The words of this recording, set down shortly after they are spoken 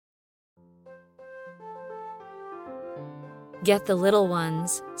Get the little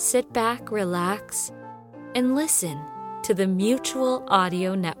ones, sit back, relax, and listen to the Mutual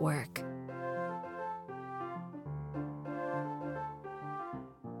Audio Network.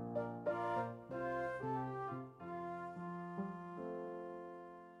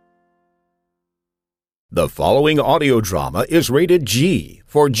 The following audio drama is rated G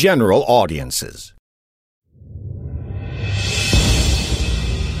for general audiences.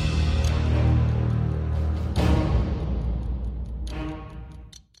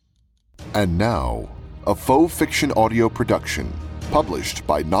 And now, a faux fiction audio production, published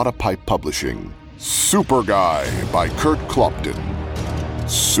by Not a Pipe Publishing. SuperGuy by Kurt Clopton.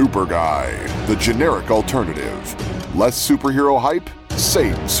 SuperGuy, the generic alternative. Less superhero hype,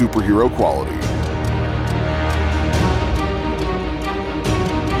 same superhero quality.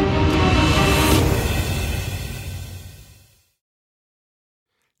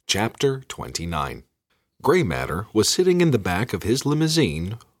 Chapter 29. Gray Matter was sitting in the back of his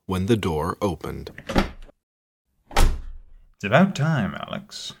limousine when the door opened. "It's about time,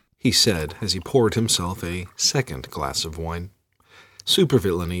 Alex," he said as he poured himself a second glass of wine.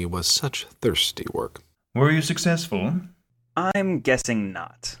 Supervillainy was such thirsty work. "Were you successful?" "I'm guessing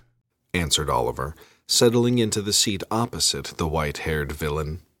not," answered Oliver, settling into the seat opposite the white-haired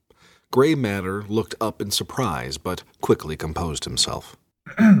villain. Gray Matter looked up in surprise, but quickly composed himself.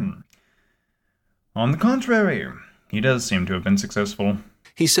 "On the contrary, he does seem to have been successful,"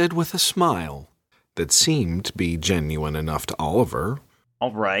 he said with a smile that seemed to be genuine enough to Oliver.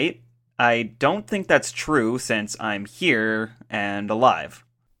 "All right. I don't think that's true since I'm here and alive."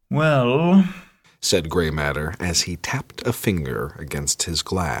 "Well," said Gray Matter as he tapped a finger against his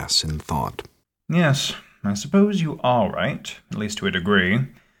glass in thought. "Yes, I suppose you are right, at least to a degree.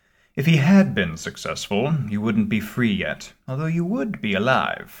 If he had been successful, you wouldn't be free yet, although you would be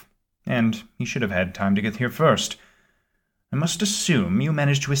alive. And he should have had time to get here first. I must assume you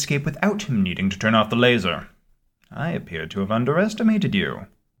managed to escape without him needing to turn off the laser. I appear to have underestimated you."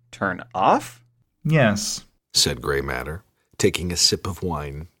 "Turn off?" "Yes," said Gray Matter, taking a sip of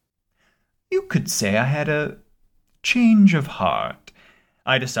wine. "You could say I had a change of heart.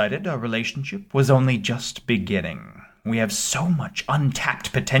 I decided our relationship was only just beginning. We have so much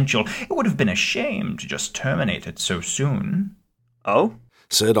untapped potential, it would have been a shame to just terminate it so soon." "Oh?"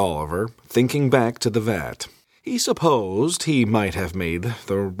 said Oliver, thinking back to the vat. He supposed he might have made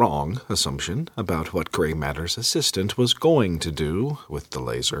the wrong assumption about what Gray Matter's assistant was going to do with the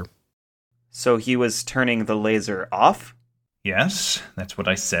laser. "So he was turning the laser off?" "Yes, that's what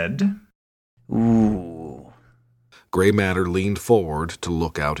I said." "Ooh." Gray Matter leaned forward to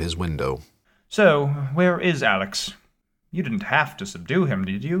look out his window. "So, where is Alex? You didn't have to subdue him,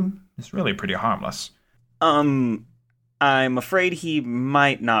 did you? It's really pretty harmless." I'm afraid he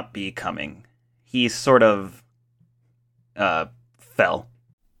might not be coming. He sort of, fell."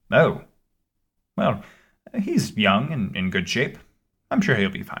 "Oh. Well, he's young and in good shape. I'm sure he'll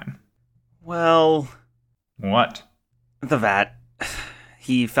be fine." "Well..." "What?" "The vat.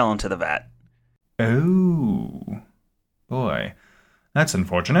 He fell into the vat." "Oh. Boy, that's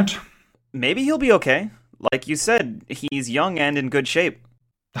unfortunate." "Maybe he'll be okay. Like you said, he's young and in good shape."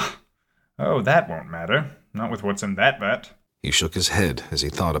 "Oh, that won't matter. Not with what's in that vat." He shook his head as he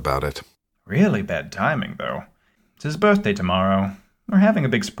thought about it. "Really bad timing, though. It's his birthday tomorrow. We're having a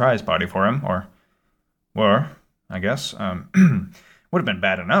big surprise party for him, or were, I guess. Would have been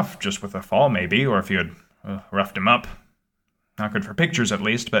bad enough just with a fall, maybe, or if you had roughed him up. Not good for pictures, at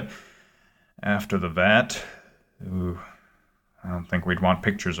least, but after the vat, I don't think we'd want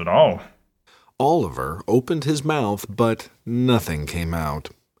pictures at all." Oliver opened his mouth, but nothing came out.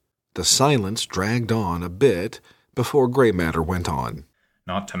 The silence dragged on a bit before Gray Matter went on.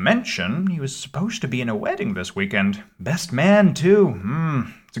 "Not to mention, he was supposed to be in a wedding this weekend. Best man, too.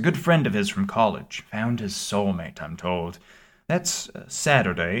 It's a good friend of his from college. Found his soulmate, I'm told. That's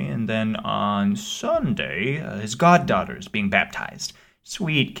Saturday, and then on Sunday, his goddaughter's being baptized.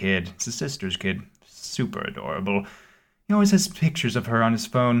 Sweet kid. It's his sister's kid. Super adorable. He always has pictures of her on his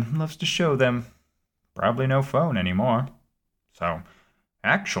phone. Loves to show them. Probably no phone anymore. So,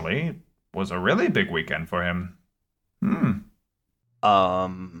 actually, it was a really big weekend for him."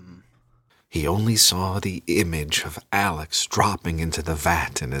 He only saw the image of Alex dropping into the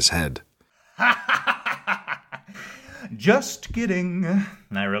vat in his head. "Just kidding.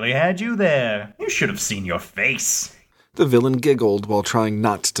 I really had you there. You should have seen your face." The villain giggled while trying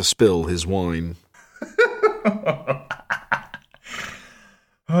not to spill his wine.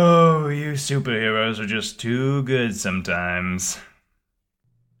 "Oh, you superheroes are just too good sometimes."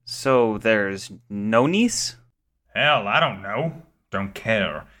 "So there's no niece?" "Hell, I don't know. Don't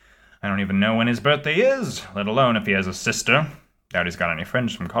care. I don't even know when his birthday is, let alone if he has a sister. Doubt he's got any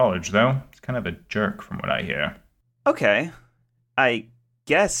friends from college, though. He's kind of a jerk from what I hear. Okay. I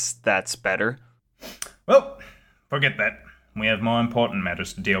guess that's better. Well, forget that. We have more important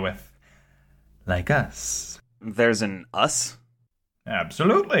matters to deal with. Like us. There's an us?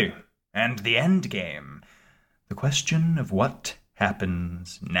 Absolutely. And the end game. The question of what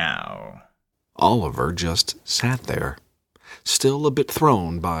happens now. Oliver just sat there, still a bit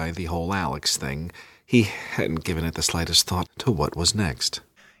thrown by the whole Alex thing. He hadn't given it the slightest thought to what was next.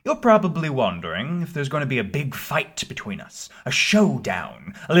 You're probably wondering if there's going to be a big fight between us, a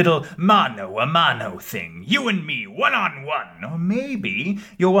showdown, a little mano-a-mano thing, you and me, one-on-one. Or maybe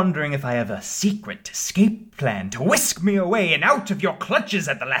you're wondering if I have a secret escape plan to whisk me away and out of your clutches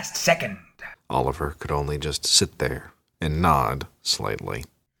at the last second. Oliver could only just sit there and nod slightly.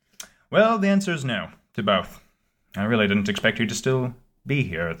 Well, the answer is no, to both. I really didn't expect you to still be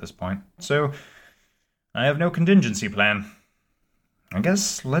here at this point, so I have no contingency plan. I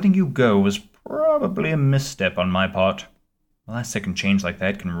guess letting you go was probably a misstep on my part. A last-second change like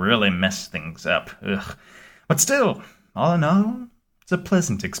that can really mess things up. Ugh. But still, all in all, it's a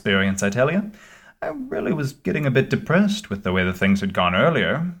pleasant experience, I tell you. I really was getting a bit depressed with the way the things had gone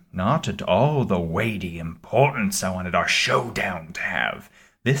earlier. Not at all the weighty importance I wanted our showdown to have.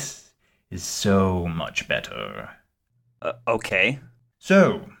 This is so much better. Okay.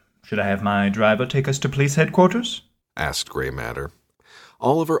 So, should I have my driver take us to police headquarters? Asked Grey Matter.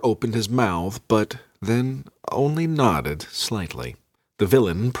 Oliver opened his mouth, but then only nodded slightly. The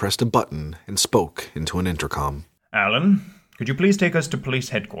villain pressed a button and spoke into an intercom. Alan, could you please take us to police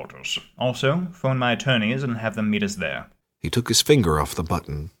headquarters? Also, phone my attorneys and have them meet us there. He took his finger off the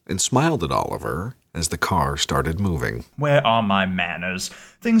button and smiled at Oliver as the car started moving. Where are my manners?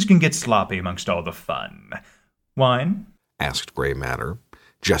 Things can get sloppy amongst all the fun. Wine? Asked Grey Matter,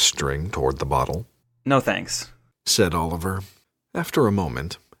 gesturing toward the bottle. No thanks, said Oliver. After a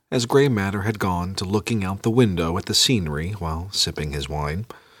moment, as Grey Matter had gone to looking out the window at the scenery while sipping his wine,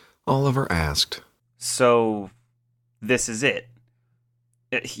 Oliver asked, So, this is it?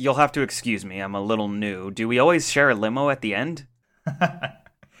 You'll have to excuse me, I'm a little new. Do we always share a limo at the end?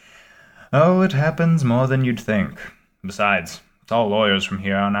 Oh, it happens more than you'd think. Besides, it's all lawyers from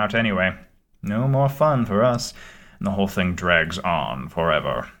here on out anyway. No more fun for us, and the whole thing drags on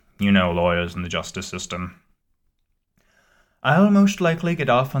forever. You know lawyers in the justice system. I'll most likely get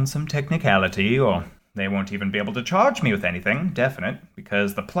off on some technicality, or they won't even be able to charge me with anything definite,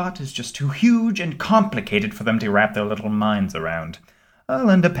 because the plot is just too huge and complicated for them to wrap their little minds around.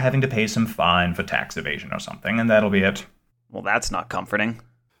 I'll end up having to pay some fine for tax evasion or something, and that'll be it. Well, that's not comforting.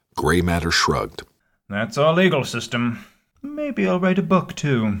 Grey Matter shrugged. That's our legal system. Maybe I'll write a book,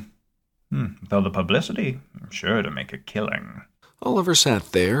 too. With all the publicity, I'm sure to make a killing. Oliver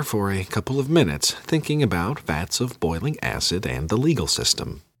sat there for a couple of minutes, thinking about vats of boiling acid and the legal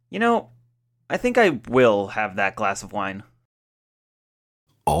system. You know, I think I will have that glass of wine.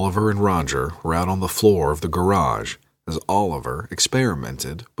 Oliver and Roger were out on the floor of the garage as Oliver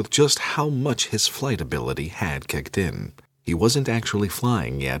experimented with just how much his flight ability had kicked in. He wasn't actually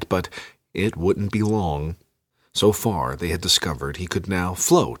flying yet, but it wouldn't be long. So far, they had discovered he could now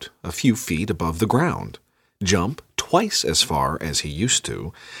float a few feet above the ground, jump twice as far as he used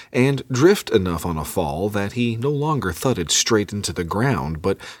to, and drift enough on a fall that he no longer thudded straight into the ground,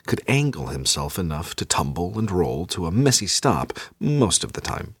 but could angle himself enough to tumble and roll to a messy stop most of the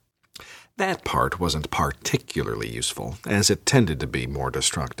time. That part wasn't particularly useful, as it tended to be more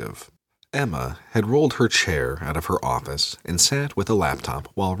destructive. Emma had rolled her chair out of her office and sat with a laptop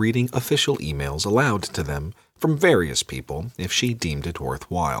while reading official emails aloud to them from various people if she deemed it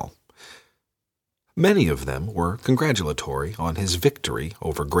worthwhile. Many of them were congratulatory on his victory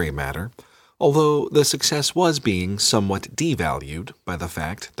over Grey Matter, although the success was being somewhat devalued by the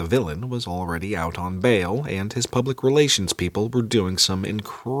fact the villain was already out on bail and his public relations people were doing some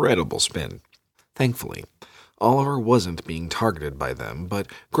incredible spin. Thankfully, Oliver wasn't being targeted by them, but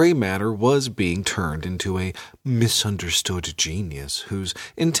Grey Matter was being turned into a misunderstood genius whose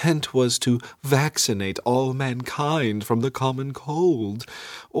intent was to vaccinate all mankind from the common cold,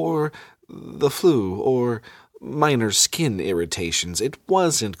 or the flu, or minor skin irritations. It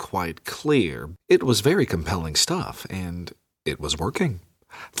wasn't quite clear. It was very compelling stuff, and it was working.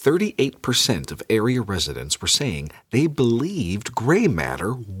 38% of area residents were saying they believed Grey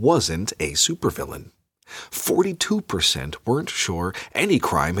Matter wasn't a supervillain. 42% weren't sure any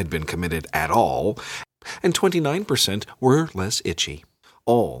crime had been committed at all, and 29% were less itchy.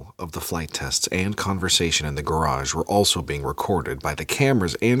 All of the flight tests and conversation in the garage were also being recorded by the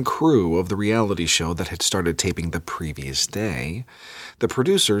cameras and crew of the reality show that had started taping the previous day. The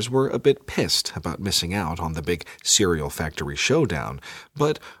producers were a bit pissed about missing out on the big cereal factory showdown,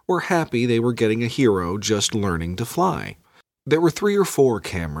 but were happy they were getting a hero just learning to fly. There were 3 or 4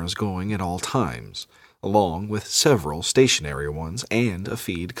 cameras going at all times, along with several stationary ones and a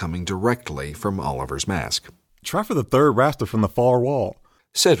feed coming directly from Oliver's mask. "Try for the third raster from the far wall,"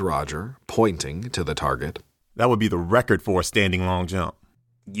 said Roger, pointing to the target. "That would be the record for a standing long jump."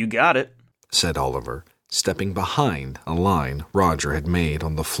 You got it, said Oliver, stepping behind a line Roger had made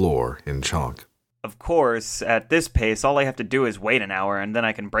on the floor in chalk. Of course, at this pace, all I have to do is wait an hour and then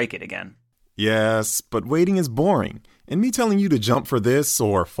I can break it again. Yes, but waiting is boring, and me telling you to jump for this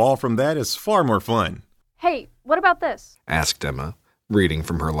or fall from that is far more fun. Hey, what about this? Asked Emma, reading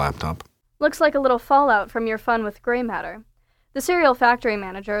from her laptop. Looks like a little fallout from your fun with gray matter. The cereal factory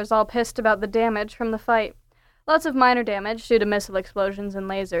manager is all pissed about the damage from the fight. Lots of minor damage due to missile explosions and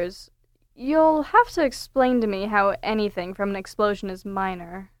lasers. You'll have to explain to me how anything from an explosion is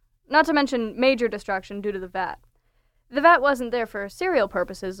minor. Not to mention major destruction due to the vat. The vat wasn't there for cereal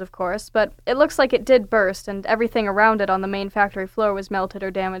purposes, of course, but it looks like it did burst and everything around it on the main factory floor was melted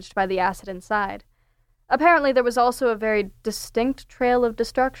or damaged by the acid inside. Apparently there was also a very distinct trail of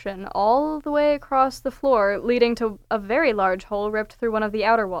destruction all the way across the floor, leading to a very large hole ripped through one of the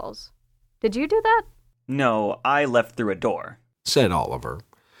outer walls. Did you do that? No, I left through a door, said Oliver.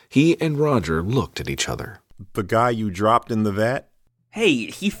 He and Roger looked at each other. "The guy you dropped in the vat?" Hey,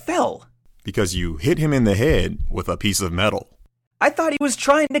 he fell. "Because you hit him in the head with a piece of metal." I thought he was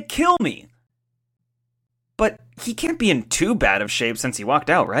trying to kill me. But he can't be in too bad of shape since he walked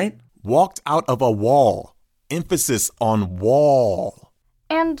out, right? "Walked out of a wall." Emphasis on wall.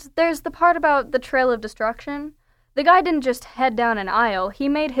 And there's the part about the trail of destruction. The guy didn't just head down an aisle, he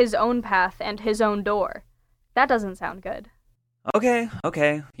made his own path and his own door. That doesn't sound good. Okay,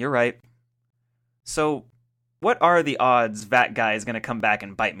 you're right. So, what are the odds that guy is going to come back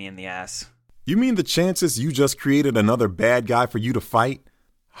and bite me in the ass? You mean the chances you just created another bad guy for you to fight?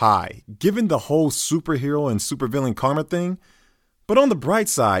 High, given the whole superhero and supervillain karma thing. But on the bright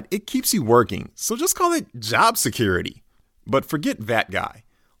side, it keeps you working, so just call it job security. But forget that guy.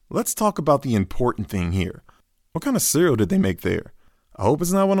 Let's talk about the important thing here. What kind of cereal did they make there? I hope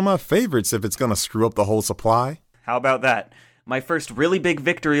it's not one of my favorites if it's going to screw up the whole supply. How about that? My first really big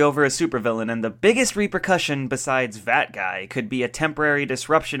victory over a supervillain, and the biggest repercussion besides that guy could be a temporary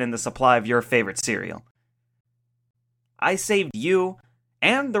disruption in the supply of your favorite cereal. I saved you,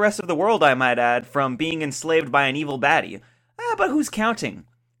 and the rest of the world I might add, from being enslaved by an evil baddie. But who's counting?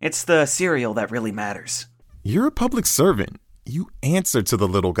 It's the cereal that really matters. You're a public servant. You answer to the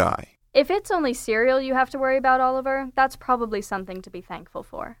little guy. If it's only cereal you have to worry about, Oliver, that's probably something to be thankful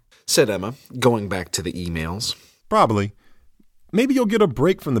for, said Emma, going back to the emails. Probably. Maybe you'll get a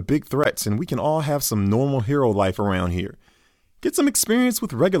break from the big threats and we can all have some normal hero life around here. Get some experience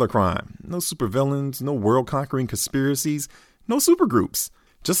with regular crime. No supervillains, no world-conquering conspiracies, no supergroups.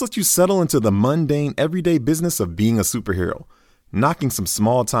 Just let you settle into the mundane, everyday business of being a superhero, knocking some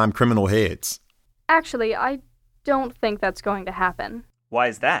small-time criminal heads. Actually, I don't think that's going to happen. Why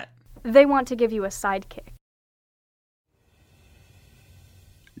is that? They want to give you a sidekick.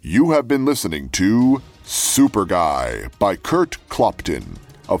 You have been listening to SuperGuy by Kurt Clopton,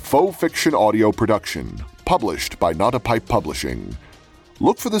 a faux fiction audio production published by Not a Pipe Publishing.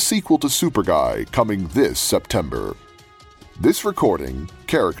 Look for the sequel to SuperGuy coming this September. This recording,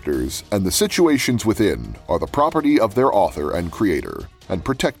 characters, and the situations within are the property of their author and creator, and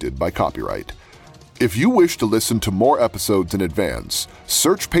protected by copyright. If you wish to listen to more episodes in advance,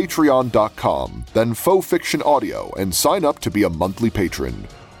 search patreon.com, then Faux Fiction Audio, and sign up to be a monthly patron.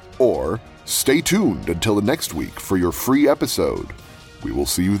 Or stay tuned until the next week for your free episode. We will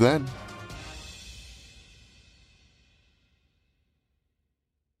see you then.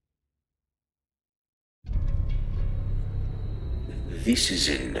 This is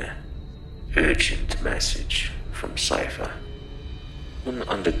an urgent message from Cypher. When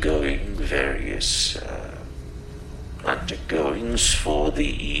undergoing various undergoings for the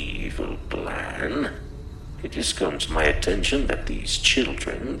evil plan, it has come to my attention that these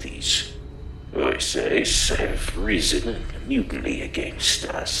children, these OSAs, have risen in mutiny against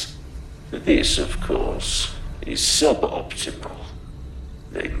us. This, of course, is suboptimal.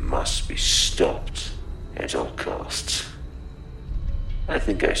 They must be stopped at all costs. I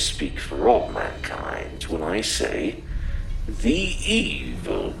think I speak for all mankind when I say the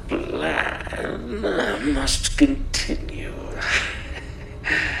evil plan must continue.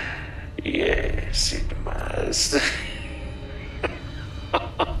 Yes, it must.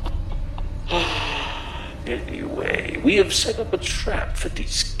 We have set up a trap for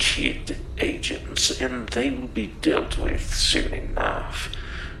these kid agents, and they will be dealt with soon enough.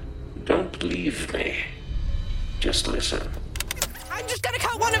 Don't believe me. Just listen. I'm just gonna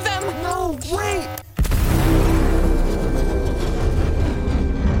cut one of them! No, wait!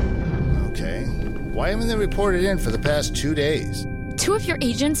 Okay. Why haven't they reported in for the past 2 days? 2 of your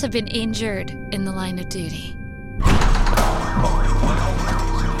agents have been injured in the line of duty. Oh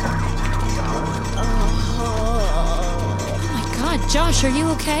my God, Josh, are you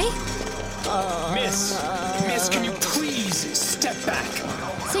okay? Miss, can you please step back?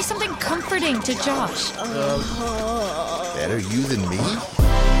 Say something comforting to Josh. Better you than me?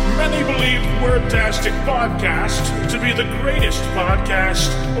 Many believe Wordtastic Podcast to be the greatest podcast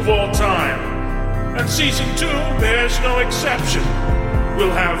of all time. And Season 2 bears no exception.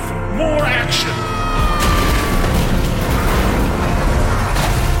 We'll have more action.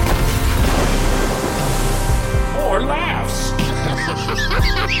 More laughs.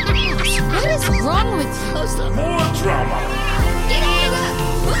 What is wrong with you? More drama. Get out of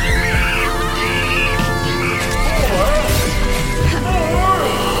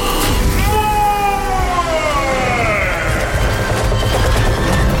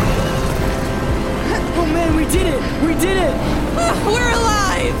Oh man, we did it! We did it! We're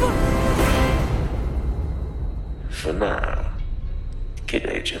alive! For now. Kid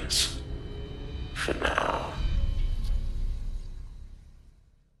agents. For now.